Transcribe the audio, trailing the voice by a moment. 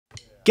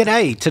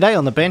G'day! Today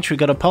on the bench we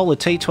got a Polar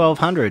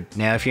T1200.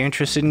 Now if you're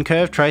interested in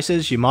curve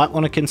tracers, you might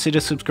want to consider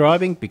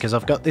subscribing because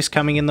I've got this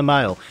coming in the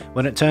mail.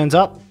 When it turns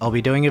up, I'll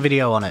be doing a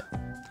video on it.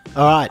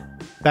 Alright,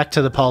 back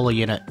to the Polar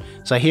unit.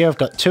 So here I've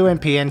got two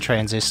NPN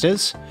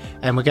transistors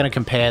and we're going to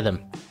compare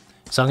them.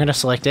 So I'm going to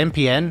select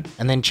NPN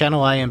and then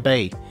channel A and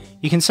B.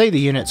 You can see the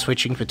unit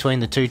switching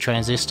between the two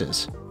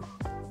transistors.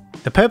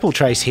 The purple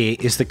trace here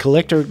is the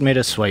collector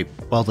emitter sweep,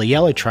 while the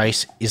yellow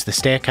trace is the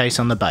staircase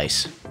on the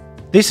base.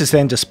 This is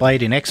then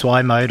displayed in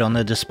XY mode on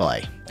the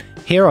display.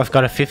 Here I've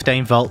got a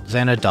 15 volt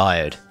Zener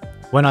diode.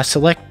 When I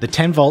select the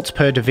 10 volts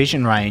per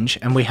division range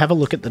and we have a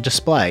look at the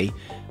display,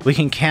 we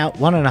can count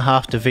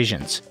 1.5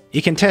 divisions.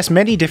 You can test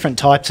many different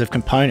types of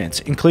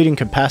components, including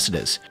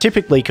capacitors.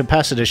 Typically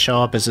capacitors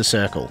show up as a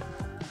circle.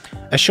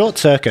 A short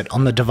circuit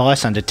on the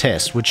device under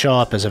test would show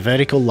up as a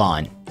vertical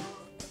line.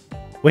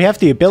 We have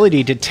the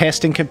ability to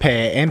test and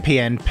compare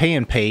NPN,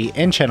 PNP,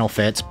 N-channel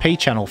FETs,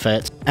 P-channel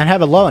FETs, and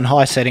have a low and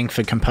high setting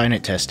for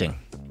component testing.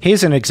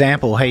 Here's an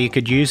example how you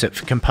could use it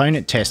for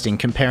component testing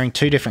comparing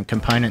two different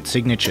component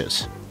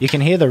signatures. You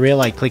can hear the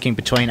relay clicking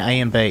between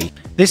A and B.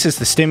 This is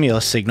the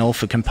stimulus signal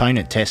for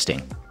component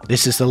testing.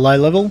 This is the low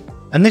level,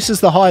 and this is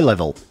the high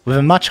level, with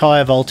a much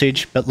higher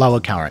voltage but lower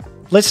current.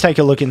 Let's take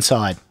a look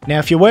inside. Now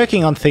if you're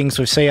working on things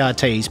with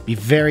CRTs, be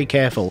very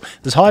careful.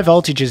 There's high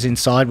voltages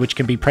inside which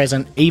can be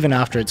present even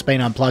after it's been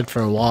unplugged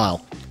for a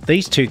while.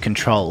 These two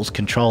controls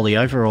control the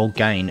overall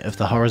gain of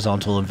the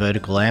horizontal and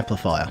vertical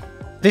amplifier.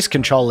 This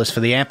control is for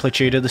the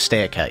amplitude of the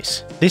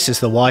staircase. This is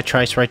the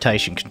Y-trace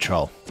rotation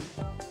control.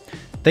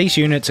 These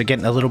units are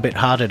getting a little bit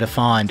harder to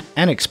find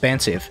and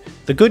expensive.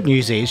 The good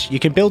news is you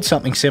can build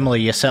something similar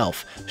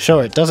yourself.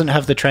 Sure, it doesn't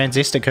have the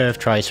transistor curve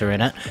tracer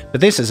in it,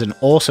 but this is an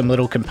awesome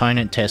little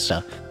component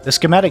tester. The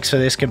schematics for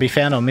this can be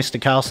found on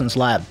Mr. Carlson's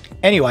lab.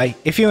 Anyway,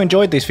 if you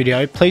enjoyed this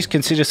video, please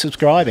consider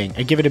subscribing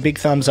and give it a big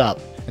thumbs up.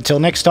 Until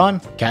next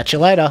time, catch you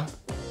later.